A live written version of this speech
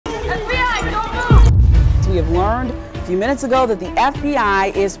we have learned a few minutes ago that the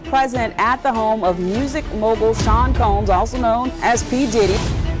FBI is present at the home of music mogul Sean Combs, also known as P. Diddy.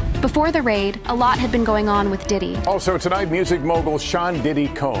 Before the raid, a lot had been going on with Diddy. Also tonight, music mogul Sean Diddy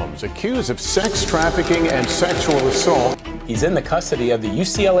Combs, accused of sex trafficking and sexual assault. He's in the custody of the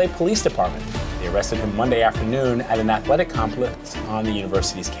UCLA Police Department. They arrested him Monday afternoon at an athletic complex on the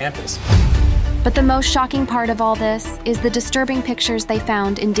university's campus. But the most shocking part of all this is the disturbing pictures they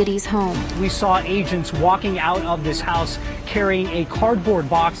found in Diddy's home. We saw agents walking out of this house carrying a cardboard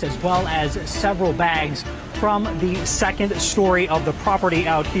box as well as several bags from the second story of the property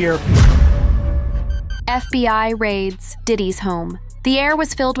out here. FBI raids Diddy's home. The air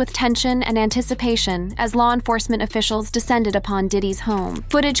was filled with tension and anticipation as law enforcement officials descended upon Diddy's home.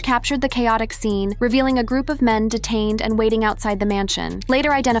 Footage captured the chaotic scene, revealing a group of men detained and waiting outside the mansion.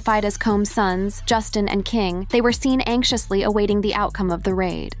 Later identified as Combs' sons, Justin and King, they were seen anxiously awaiting the outcome of the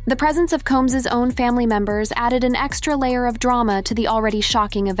raid. The presence of Combs' own family members added an extra layer of drama to the already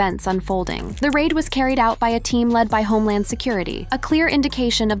shocking events unfolding. The raid was carried out by a team led by Homeland Security, a clear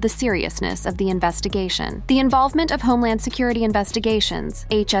indication of the seriousness of the investigation. The involvement of Homeland Security investigations,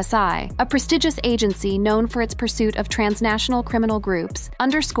 HSI, a prestigious agency known for its pursuit of transnational criminal groups,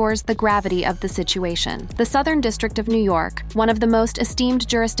 underscores the gravity of the situation. The Southern District of New York, one of the most esteemed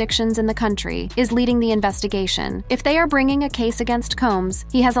jurisdictions in the country, is leading the investigation. If they are bringing a case against Combs,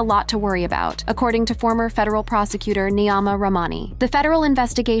 he has a lot to worry about, according to former federal prosecutor Niyama Ramani. The federal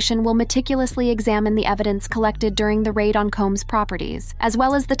investigation will meticulously examine the evidence collected during the raid on Combs' properties, as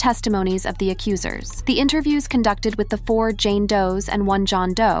well as the testimonies of the accusers. The interviews conducted with the 4 Jane Does and 1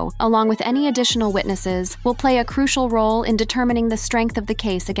 John Doe, along with any additional witnesses, will play a crucial role in determining the strength of the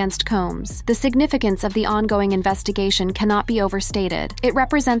case against Combs. The significance of the ongoing investigation cannot be overstated. It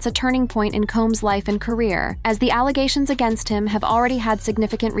represents a turning point in Combs' life and career, as the allegations against him have already had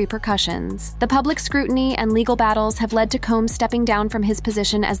significant repercussions. The public scrutiny and legal battles have led to Combs stepping down from his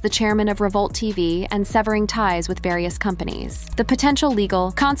position as the chairman of Revolt TV and severing ties with various companies. The potential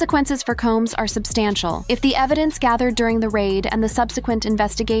legal consequences for Combs are substantial. If the evidence gathered during the raid and the subsequent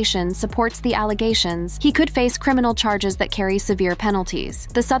investigation supports the allegations, he could face criminal charges that carry severe penalties.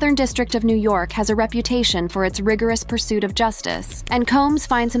 The Southern District of New York has a reputation for its rigorous pursuit of justice, and Combs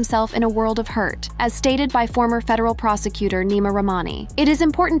finds himself in a world of hurt, as stated by former federal prosecutor Niyama Ramani. It is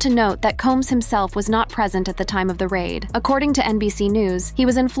important to note that Combs himself was not present at the time of the raid. According to NBC News, he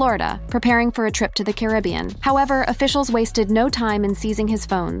was in Florida, preparing for a trip to the Caribbean. However, officials wasted no time in seizing his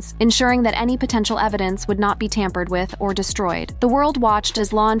phones, ensuring that any potential evidence would not be tampered with or destroyed. The world watched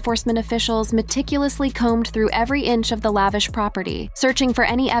as law enforcement officials meticulously combed through every inch of the lavish property, searching for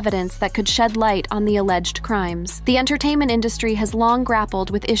any evidence that could shed light on the alleged crimes. The entertainment industry has long grappled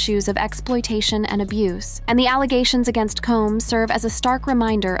with issues of exploitation and abuse, and the allegations against Combs serve as a stark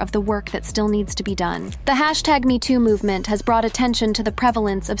reminder of the work that still needs to be done. The #MeToo movement has brought attention to the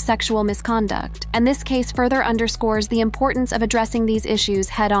prevalence of sexual misconduct, and this case further underscores the importance of addressing these issues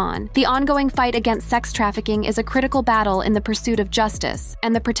head-on. The ongoing fight against sex trafficking is a critical battle in the pursuit of justice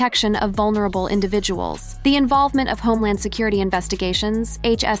and the protection of vulnerable individuals. The involvement of Homeland Security investigations,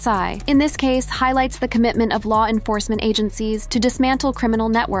 HSI, in this case highlights the commitment of law enforcement agencies to dismantle criminal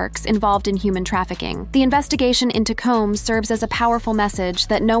networks involved in human trafficking. The investigation into Combs serves as a powerful message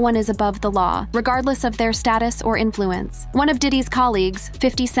that no one is above the law, regardless of their status or influence. One of Diddy's colleagues,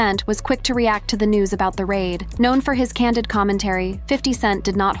 50 Cent, was quick to react to the news about the raid. Known for his candid commentary, 50 Cent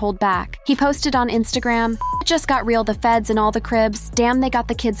did not hold back. He posted on Instagram, "It just got real, the feds and all the cribs, damn they got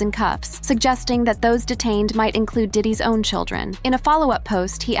the kids in cuffs," suggesting that those detained might include Diddy's own children. In a follow-up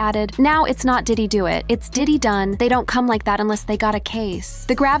post, he added, "Now it's not Diddy do it, it's Diddy done. They don't come like that unless they got a case."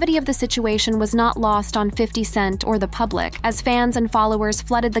 The gravity of the situation was not lost on 50 Cent or the public, as fans and followers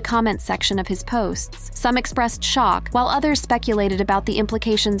flooded the comments section of his posts. Some expressed shock, while others speculated about the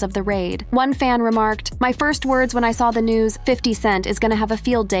implications of the raid. One fan remarked, "My first words when I saw the news, 50 Cent is gonna have a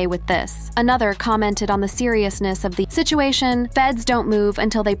field day with this." Another commented on the seriousness of the situation, "Feds don't move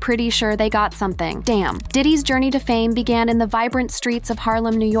until they pretty sure they got something. Damn." Diddy's journey to fame began in the vibrant streets of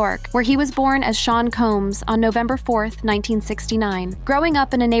Harlem, New York, where he was born as Sean Combs on November 4th, 1969. Growing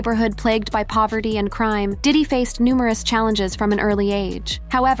up in a neighborhood plagued by poverty and crime, Diddy faced numerous challenges from an early age.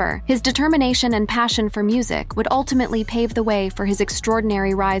 However, his determination and passion for music would ultimately pave the way for his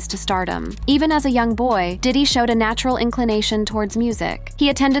extraordinary rise to stardom. Even as a young boy, Diddy showed a natural inclination towards music. He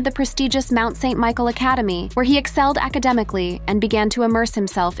attended the prestigious Mount St. Michael Academy, where he excelled academically quickly and began to immerse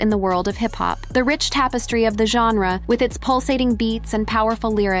himself in the world of hip-hop. The rich tapestry of the genre, with its pulsating beats and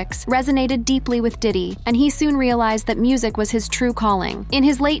powerful lyrics, resonated deeply with Diddy, and he soon realized that music was his true calling. In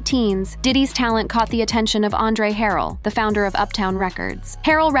his late teens, Diddy's talent caught the attention of Andre Harrell, the founder of Uptown Records.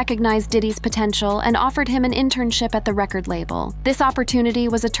 Harrell recognized Diddy's potential and offered him an internship at the record label. This opportunity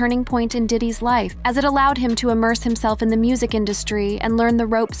was a turning point in Diddy's life, as it allowed him to immerse himself in the music industry and learn the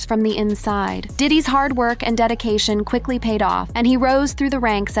ropes from the inside. Diddy's hard work and dedication quickly paid off, and he rose through the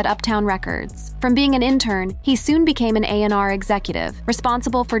ranks at Uptown Records. From being an intern, he soon became an A&R executive,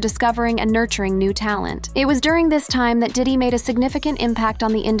 responsible for discovering and nurturing new talent. It was during this time that Diddy made a significant impact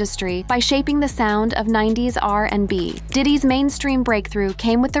on the industry by shaping the sound of 90s R&B. Diddy's mainstream breakthrough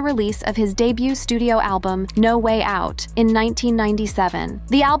came with the release of his debut studio album, No Way Out, in 1997.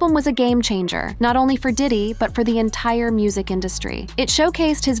 The album was a game changer, not only for Diddy, but for the entire music industry. It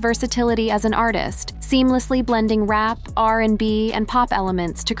showcased his versatility as an artist, seamlessly blending rap, R&B, and pop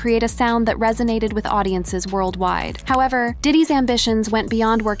elements to create a sound that resonated with audiences worldwide. However, Diddy's ambitions went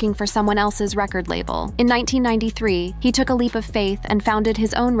beyond working for someone else's record label. In 1993, he took a leap of faith and founded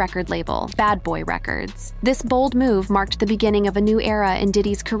his own record label, Bad Boy Records. This bold move marked the beginning of a new era in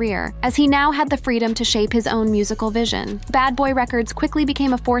Diddy's career, as he now had the freedom to shape his own musical vision. Bad Boy Records quickly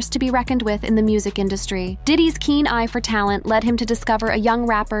became a force to be reckoned with in the music industry. Diddy's keen eye for talent led him to discover a young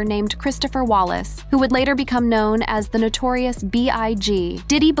rapper named Christopher Wallace, who would later become known as the notorious B.I.G.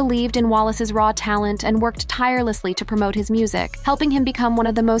 Diddy believed in Wallace's raw talent and worked tirelessly to promote his music, helping him become one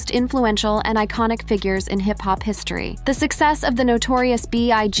of the most influential and iconic figures in hip-hop history. The success of the notorious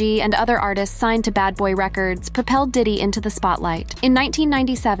B.I.G. and other artists signed to Bad Boy Records propelled Diddy into the spotlight. In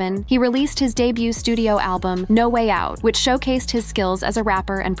 1997, he released his debut studio album, No Way Out, which showcased his skills as a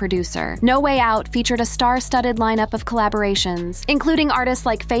rapper and producer. No Way Out featured a star-studded lineup of collaborations, including artists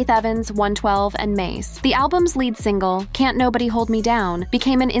like Faith Evans, 112, and Mace. The album's lead single, Can't Nobody Hold Me Down,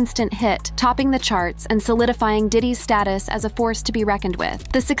 became an instant hit, topping the charts and solidifying Diddy's status as a force to be reckoned with.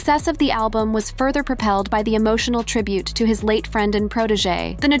 The success of the album was further propelled by the emotional tribute to his late friend and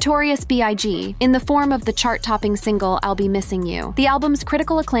protege, the notorious B.I.G., in the form of the chart-topping single I'll Be Missing You. The album's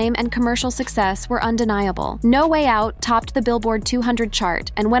critical acclaim and commercial success were undeniable. No Way Out topped the Billboard 200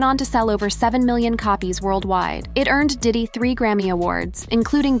 chart and went on to sell over 7 million copies worldwide. It earned Diddy 3 Grammy Awards,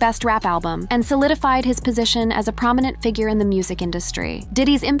 including Best Rap Album, and solidified his position as a prominent figure in the music industry.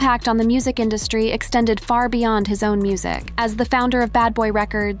 Diddy's impact on the music industry extended far beyond his own music. As the founder of Bad Boy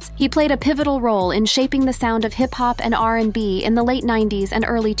Records, he played a pivotal role in shaping the sound of hip-hop and R&B in the late 90s and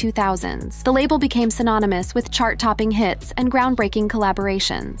early 2000s. The label became synonymous with chart-topping hits and groundbreaking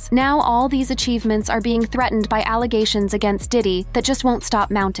collaborations. Now all these achievements are being threatened by allegations against Diddy that just won't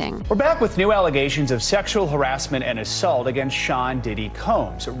stop mounting. We're back with new allegations of sexual harassment and assault against Sean Diddy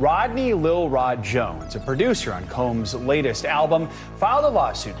Combs. Rodney Lil Rod Jones, a producer on Combs' latest album, filed a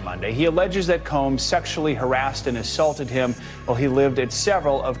lawsuit Monday. He alleges that Combs sexually harassed and assaulted him while he lived at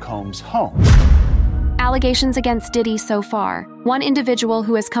several of Combs' homes. Allegations against Diddy so far. One individual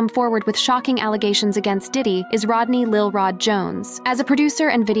who has come forward with shocking allegations against Diddy is Rodney Lil Rod Jones. As a producer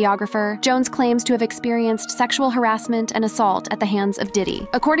and videographer, Jones claims to have experienced sexual harassment and assault at the hands of Diddy.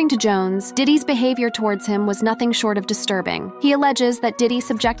 According to Jones, Diddy's behavior towards him was nothing short of disturbing. He alleges that Diddy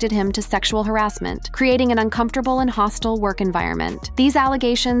subjected him to sexual harassment, creating an uncomfortable and hostile work environment. These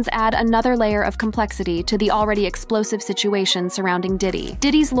allegations add another layer of complexity to the already explosive situation surrounding Diddy.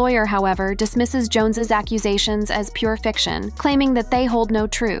 Diddy's lawyer, however, dismisses Jones's accusations as pure fiction, claiming that they hold no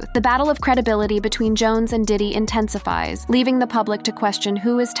truth. The battle of credibility between Jones and Diddy intensifies, leaving the public to question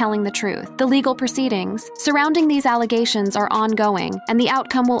who is telling the truth. The legal proceedings surrounding these allegations are ongoing, and the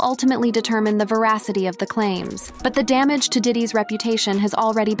outcome will ultimately determine the veracity of the claims. But the damage to Diddy's reputation has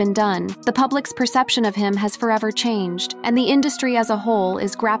already been done. The public's perception of him has forever changed, and the industry as a whole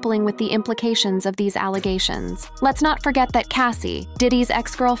is grappling with the implications of these allegations. Let's not forget that Cassie, Diddy's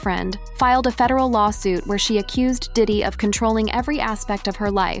ex-girlfriend, filed a federal lawsuit where she accused Diddy of controlling every aspect of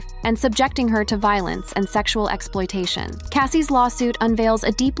her life and subjecting her to violence and sexual exploitation. Cassie's lawsuit unveils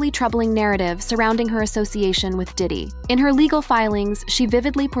a deeply troubling narrative surrounding her association with Diddy. In her legal filings, she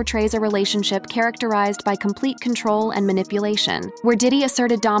vividly portrays a relationship characterized by complete control and manipulation, where Diddy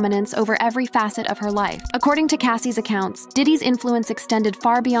asserted dominance over every facet of her life. According to Cassie's accounts, Diddy's influence extended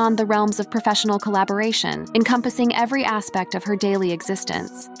far beyond the realms of professional collaboration, encompassing every aspect of her daily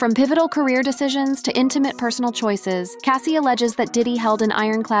existence. From pivotal career decisions to intimate personal choices, Cassie alleges alleges that Diddy held an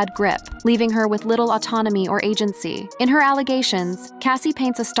ironclad grip, leaving her with little autonomy or agency. In her allegations, Cassie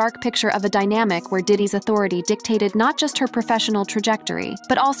paints a stark picture of a dynamic where Diddy's authority dictated not just her professional trajectory,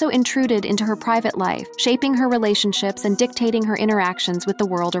 but also intruded into her private life, shaping her relationships and dictating her interactions with the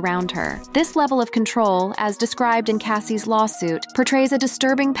world around her. This level of control, as described in Cassie's lawsuit, portrays a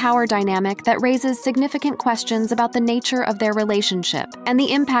disturbing power dynamic that raises significant questions about the nature of their relationship and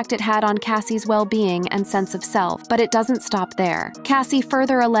the impact it had on Cassie's well-being and sense of self. But it doesn't stop there. Cassie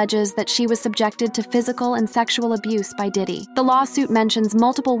further alleges that she was subjected to physical and sexual abuse by Diddy. The lawsuit mentions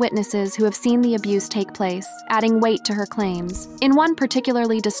multiple witnesses who have seen the abuse take place, adding weight to her claims. In one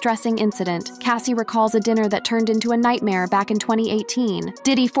particularly distressing incident, Cassie recalls a dinner that turned into a nightmare back in 2018.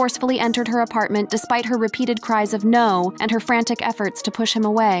 Diddy forcefully entered her apartment despite her repeated cries of no and her frantic efforts to push him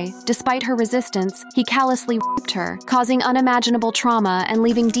away. Despite her resistance, he callously raped her, causing unimaginable trauma and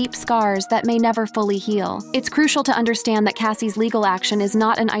leaving deep scars that may never fully heal. It's crucial to understand that Cassie's legal action is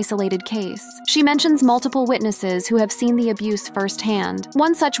not an isolated case. She mentions multiple witnesses who have seen the abuse firsthand.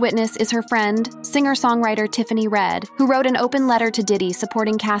 One such witness is her friend, singer-songwriter Tiffany Red, who wrote an open letter to Diddy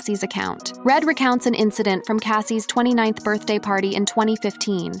supporting Cassie's account. Red recounts an incident from Cassie's 29th birthday party in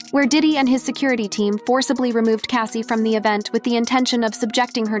 2015, where Diddy and his security team forcibly removed Cassie from the event with the intention of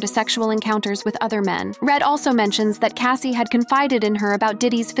subjecting her to sexual encounters with other men. Red also mentions that Cassie had confided in her about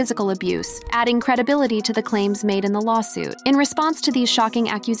Diddy's physical abuse, adding credibility to the claims made in the lawsuit. In response to these shocking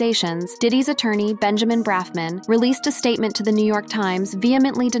accusations, Diddy's attorney, Benjamin Brafman, released a statement to the New York Times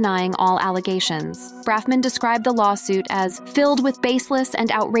vehemently denying all allegations. Brafman described the lawsuit as filled with baseless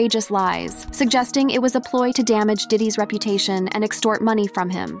and outrageous lies, suggesting it was a ploy to damage Diddy's reputation and extort money from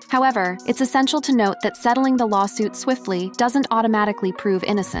him. However, it's essential to note that settling the lawsuit swiftly doesn't automatically prove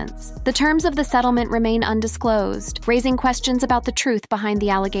innocence. The terms of the settlement remain undisclosed, raising questions about the truth behind the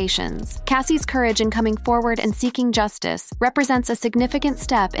allegations. Cassie's courage in coming forward and seeking justice represents a significant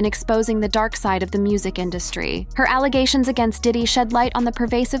step in exposing the dark side of the music industry. Her allegations against Diddy shed light on the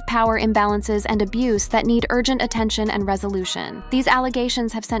pervasive power imbalances and abuse that need urgent attention and resolution. These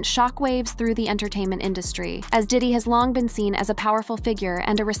allegations have sent shockwaves through the entertainment industry, as Diddy has long been seen as a powerful figure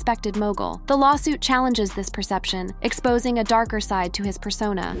and a respected mogul. The lawsuit challenges this perception, exposing a darker side to his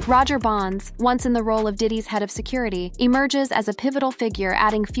persona. Roger Bonds, once in the role of Diddy's head of security, emerges as a pivotal figure,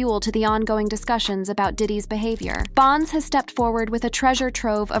 adding fuel to the ongoing discussions about Diddy's behavior. Bonds has stepped forward with a treasure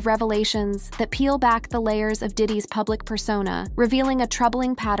trove of revelations that peel back the layers of Diddy's public persona, revealing a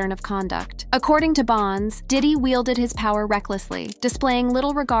troubling pattern of conduct. According to Bonds, Diddy wielded his power recklessly, displaying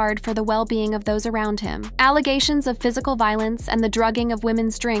little regard for the well-being of those around him. Allegations of physical violence and the drugging of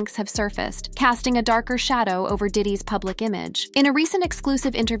women's drinks have surfaced, casting a darker shadow over Diddy's public image. In a recent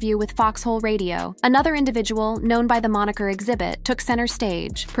exclusive interview with Foxhole Radio, another individual, known by the moniker Exhibit, took center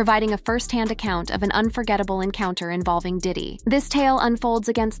stage, providing a first-hand account of an unforgettable encounter involving Diddy. This tale unfolds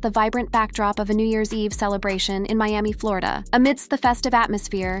against the vibrant backdrop of a New Year's Eve celebration in Miami, Florida. Amidst the festive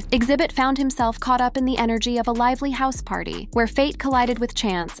atmosphere, Exhibit found himself caught up in the energy of a lively house party, where fate collided with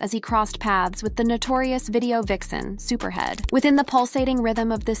chance as he crossed paths with the notorious video vixen, Superhead. Within the pulsating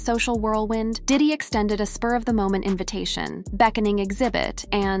rhythm of this social whirlwind, Diddy extended a spur-of-the-moment invitation, beckoning Exhibit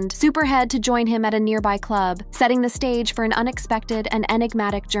and Superhead to join him at a nearby club, setting the stage for an unexpected and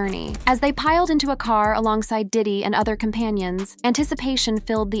enigmatic journey. As they piled into a car alongside Diddy and other companions, anticipation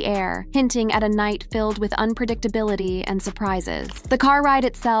filled the air, hinting at a night filled with unpredictability and surprises. The car ride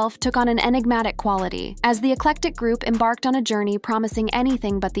itself took on an enigmatic quality, as the eclectic group embarked on a journey promising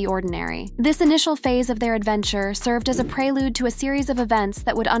anything but the ordinary. This initial phase of their adventure served as a prelude to a series of events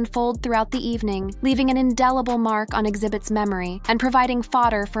that would unfold throughout the evening, leaving an indelible mark on Exhibit's memory and providing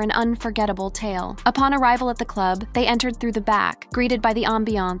fodder for an unforgettable tale. Upon arrival at the club, they entered through the back, greeted by the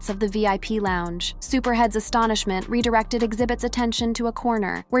ambiance of the VIP lounge. Superhead's astonishment redirected Exhibit's attention to a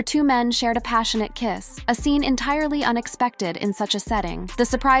corner, where two men shared a passionate kiss, a scene entirely unexpected in such a setting. The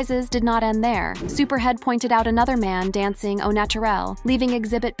surprises did not end there. Superhead pointed out another man dancing au naturel, leaving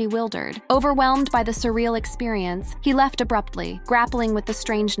Exhibit bewildered. Overwhelmed by the surreal experience, he left abruptly, grappling with the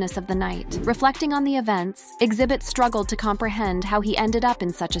strangeness of the night. Reflecting on the events, Exhibit struggled to comprehend how he ended up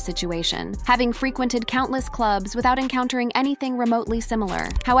in such a situation, having frequented countless clubs without encountering anything remotely similar.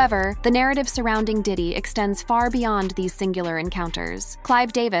 However, the narrative surrounding Diddy extends far beyond these singular encounters.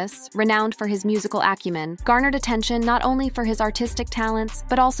 Clive Davis, renowned for his musical acumen, garnered attention not only for his artistic talents,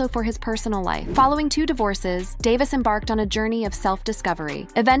 but also for his personal life. Following 2 divorces, Davis embarked on a journey of self-discovery,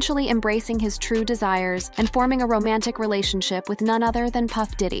 eventually embracing his true desires and forming a romantic relationship with none other than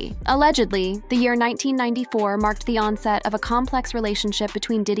Puff Diddy. Allegedly, the year 1994 marked the onset of a complex relationship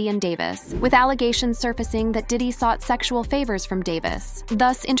between Diddy and Davis, with allegations surfacing that Diddy sought sexual favors from Davis,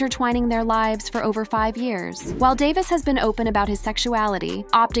 thus intertwining their lives for over 5 years. While Davis has been open about his sexuality,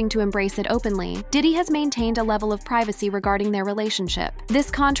 opting to embrace it openly, Diddy has maintained a level of privacy regarding their relationship. This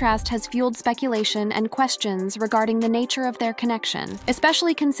contrast has fueled speculation and questions regarding the nature of their connection,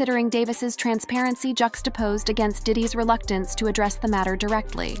 especially considering Davis's transparency juxtaposed against Diddy's reluctance to address the matter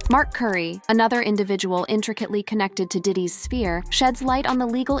directly. Mark Curry, another individual intricately connected to Diddy's sphere, sheds light on the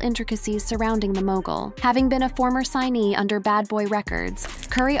legal intricacies surrounding the mogul. Having been a former signee under Bad Boy Records,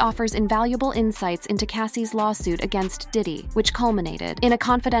 Curry offers invaluable insights into Cassie's lawsuit against Diddy, which culminated in a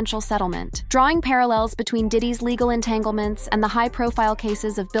confidential settlement. Drawing parallels between Diddy's legal entanglements and the high-profile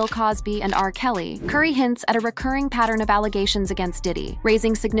cases of Bill Cosby and R. Kelly, Curry hints at a recurring pattern of allegations against Diddy,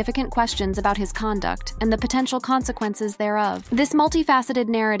 raising significant questions about his conduct and the potential consequences thereof. This multifaceted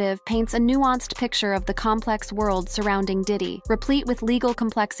narrative paints a nuanced picture of the complex world surrounding Diddy, replete with legal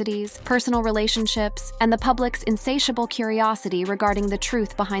complexities, personal relationships, and the public's insatiable curiosity regarding the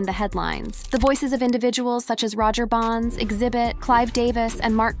truth behind the headlines. The voices of individuals such as Roger Bonds, Exhibit, Clive Davis,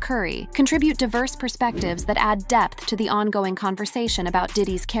 and Mark Curry contribute diverse perspectives that add depth to the ongoing conversation about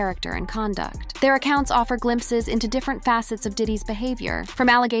Diddy's character and conduct. Their accounts offer glimpses into different facets of Diddy's behavior, from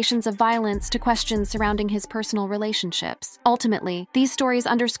allegations of violence to questions surrounding his personal relationships. Ultimately, these stories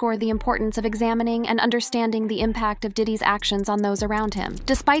underscore the importance of examining and understanding the impact of Diddy's actions on those around him.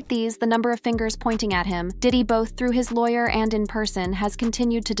 Despite the number of fingers pointing at him, Diddy, both through his lawyer and in person, has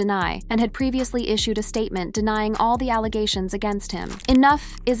continued to deny, and had previously issued a statement denying all the allegations against him.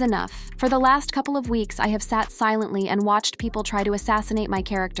 Enough is enough. For the last couple of weeks, I have sat silently and watched people try to assassinate my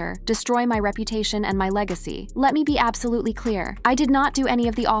character, destroy my reputation and my legacy. Let me be absolutely clear. I did not do any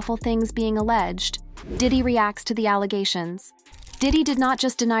of the awful things being alleged. Diddy reacts to the allegations. Diddy did not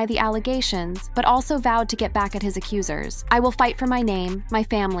just deny the allegations, but also vowed to get back at his accusers. I will fight for my name, my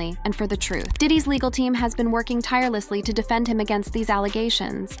family, and for the truth. Diddy's legal team has been working tirelessly to defend him against these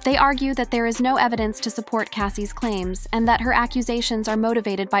allegations. They argue that there is no evidence to support Cassie's claims, and that her accusations are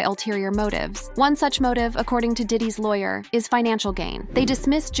motivated by ulterior motives. One such motive, according to Diddy's lawyer, is financial gain. They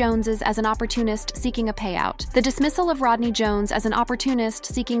dismiss Jones's as an opportunist seeking a payout. The dismissal of Rodney Jones as an opportunist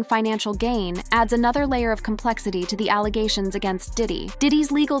seeking financial gain adds another layer of complexity to the allegations against Diddy.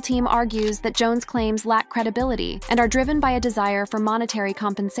 Diddy's legal team argues that Jones' claims lack credibility and are driven by a desire for monetary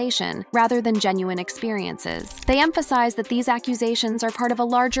compensation rather than genuine experiences. They emphasize that these accusations are part of a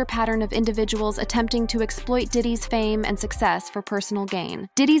larger pattern of individuals attempting to exploit Diddy's fame and success for personal gain.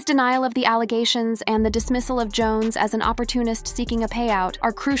 Diddy's denial of the allegations and the dismissal of Jones as an opportunist seeking a payout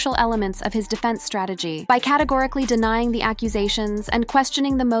are crucial elements of his defense strategy. By categorically denying the accusations and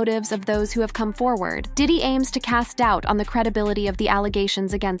questioning the motives of those who have come forward, Diddy aims to cast doubt on the credibility of the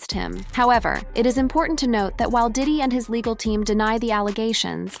allegations against him. However, it is important to note that while Diddy and his legal team deny the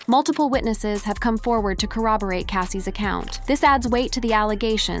allegations, multiple witnesses have come forward to corroborate Cassie's account. This adds weight to the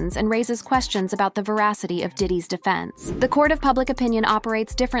allegations and raises questions about the veracity of Diddy's defense. The court of public opinion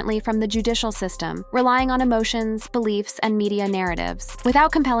operates differently from the judicial system, relying on emotions, beliefs, and media narratives.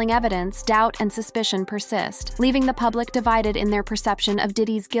 Without compelling evidence, doubt and suspicion persist, leaving the public divided in their perception of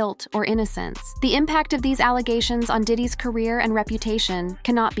Diddy's guilt or innocence. The impact of these allegations on Diddy's career and reputation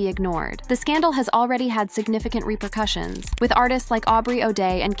cannot be ignored. The scandal has already had significant repercussions, with artists like Aubrey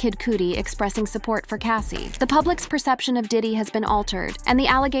O'Day and Kid Cudi expressing support for Cassie. The public's perception of Diddy has been altered, and the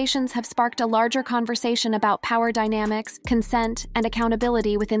allegations have sparked a larger conversation about power dynamics, consent, and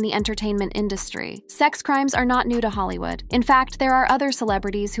accountability within the entertainment industry. Sex crimes are not new to Hollywood. In fact, there are other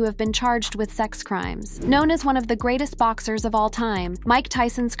celebrities who have been charged with sex crimes. Known as one of the greatest boxers of all time, Mike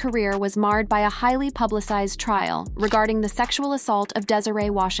Tyson's career was marred by a highly publicized trial regarding the sexual assault of Desiree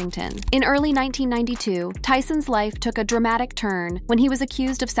Washington. In early 1992, Tyson's life took a dramatic turn when he was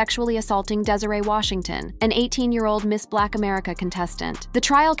accused of sexually assaulting Desiree Washington, an 18-year-old Miss Black America contestant. The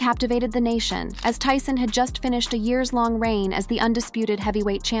trial captivated the nation, as Tyson had just finished a years-long reign as the undisputed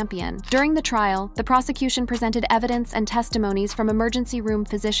heavyweight champion. During the trial, the prosecution presented evidence and testimonies from emergency room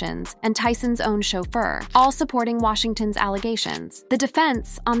physicians and Tyson's own chauffeur, all supporting Washington's allegations. The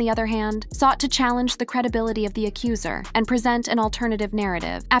defense, on the other hand, sought to challenge the credibility of the accuser and present an alternative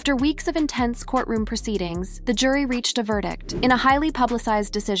narrative. After weeks of intense courtroom proceedings, the jury reached a verdict. In a highly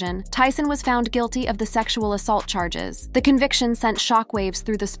publicized decision, Tyson was found guilty of the sexual assault charges. The conviction sent shockwaves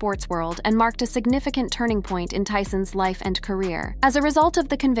through the sports world and marked a significant turning point in Tyson's life and career. As a result of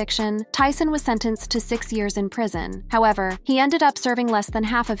the conviction, Tyson was sentenced to 6 years in prison. However, he ended up serving less than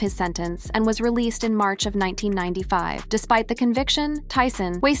half of his sentence and was released in March of 1995. Despite the conviction,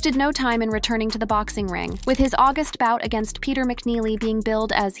 Tyson wasted no time in returning to the boxing ring. With his August bout against against Peter McNeely being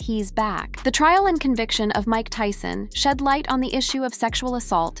billed as "he's back." The trial and conviction of Mike Tyson shed light on the issue of sexual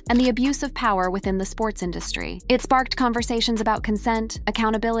assault and the abuse of power within the sports industry. It sparked conversations about consent,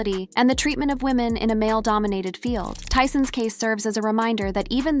 accountability, and the treatment of women in a male-dominated field. Tyson's case serves as a reminder that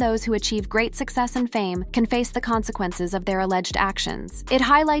even those who achieve great success and fame can face the consequences of their alleged actions. It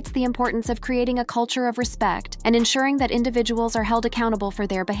highlights the importance of creating a culture of respect and ensuring that individuals are held accountable for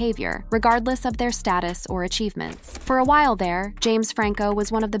their behavior, regardless of their status or achievements. For a while there, James Franco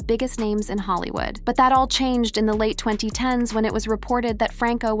was one of the biggest names in Hollywood, but that all changed in the late 2010s when it was reported that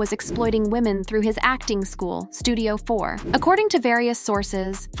Franco was exploiting women through his acting school, Studio 4. According to various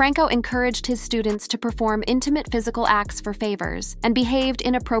sources, Franco encouraged his students to perform intimate physical acts for favors and behaved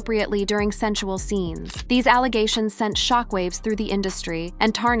inappropriately during sensual scenes. These allegations sent shockwaves through the industry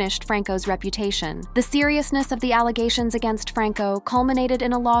and tarnished Franco's reputation. The seriousness of the allegations against Franco culminated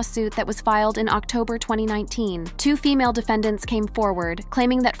in a lawsuit that was filed in October 2019. Two female defendants came forward,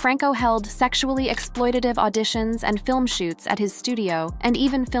 claiming that Franco held sexually exploitative auditions and film shoots at his studio and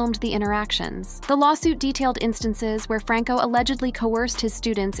even filmed the interactions. The lawsuit detailed instances where Franco allegedly coerced his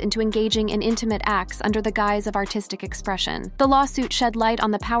students into engaging in intimate acts under the guise of artistic expression. The lawsuit shed light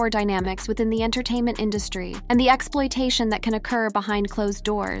on the power dynamics within the entertainment industry and the exploitation that can occur behind closed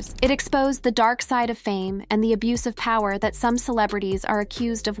doors. It exposed the dark side of fame and the abuse of power that some celebrities are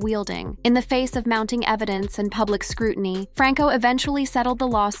accused of wielding. In the face of mounting evidence and public scrutiny, Franco eventually settled the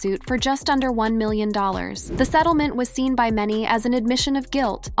lawsuit for just under $1 million. The settlement was seen by many as an admission of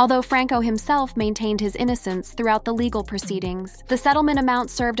guilt, although Franco himself maintained his innocence throughout the legal proceedings. The settlement amount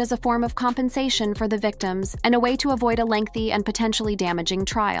served as a form of compensation for the victims and a way to avoid a lengthy and potentially damaging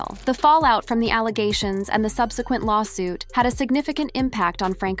trial. The fallout from the allegations and the subsequent lawsuit had a significant impact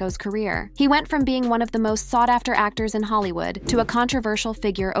on Franco's career. He went from being one of the most sought-after actors in Hollywood to a controversial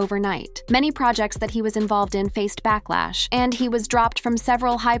figure overnight. Many projects that he was involved in faced backlash, and he was dropped from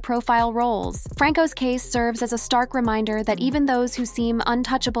several high-profile roles. Franco's case serves as a stark reminder that even those who seem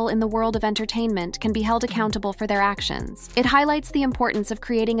untouchable in the world of entertainment can be held accountable for their actions. It highlights the importance of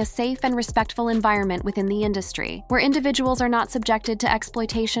creating a safe and respectful environment within the industry, where individuals are not subjected to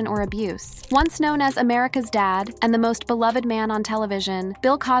exploitation or abuse. Once known as America's dad and the most beloved man on television,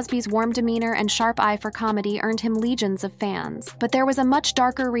 Bill Cosby's warm demeanor and sharp eye for comedy earned him legions of fans. But there was a much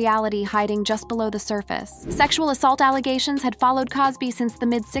darker reality hiding just below the surface. Sexual assault allegations had followed Cosby since the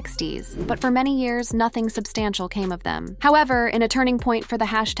mid-60s, but for many years, nothing substantial came of them. However, in a turning point for the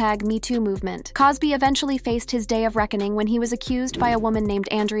 #MeToo movement, Cosby eventually faced his day of reckoning when he was accused by a woman named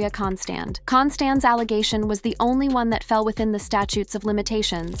Andrea Constand. Constand's allegation was the only one that fell within the statutes of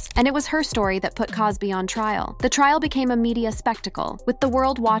limitations, and it was her story that put Cosby on trial. The trial became a media spectacle, with the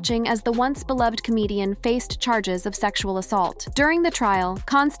world watching as the once beloved comedian faced charges of sexual assault. During the trial,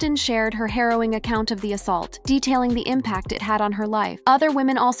 Constand shared her harrowing account of the assault, detailing the impact it had on her life. Other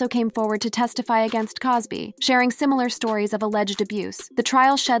women also came forward to testify against Cosby, sharing similar stories of alleged abuse. The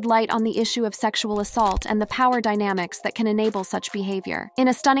trial shed light on the issue of sexual assault and the power dynamics that can enable such behavior. In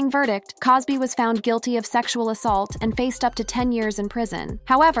a stunning verdict, Cosby was found guilty of sexual assault and faced up to 10 years in prison.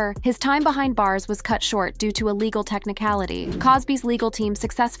 However, his time behind bars was cut short due to a legal technicality. Cosby's legal team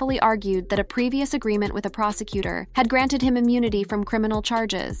successfully argued that a previous agreement with a prosecutor had granted him immunity from criminal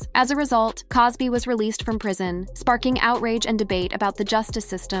charges. As a result, Cosby was released from prison, sparking outrage and debate about the justice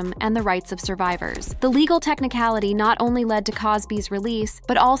system and the rights of survivors. The legal technicality not only led to Cosby's release,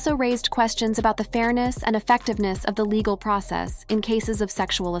 but also raised questions about the fairness and effectiveness of the legal process in cases of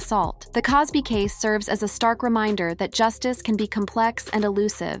sexual assault. The Cosby case serves as a stark reminder that justice can be complex and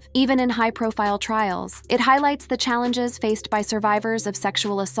elusive, even in high-profile trials. It highlights the challenges faced by survivors of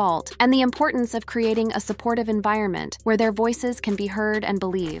sexual assault and the importance of creating a supportive environment where their voices can be heard and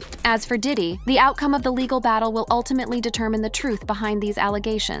believed. As for Diddy, the outcome of the legal battle will ultimately determine the truth behind these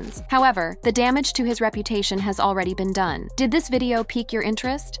allegations. However, the damage to his reputation has already been done. Did this video pique your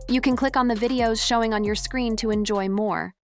interest? You can click on the videos showing on your screen to enjoy more.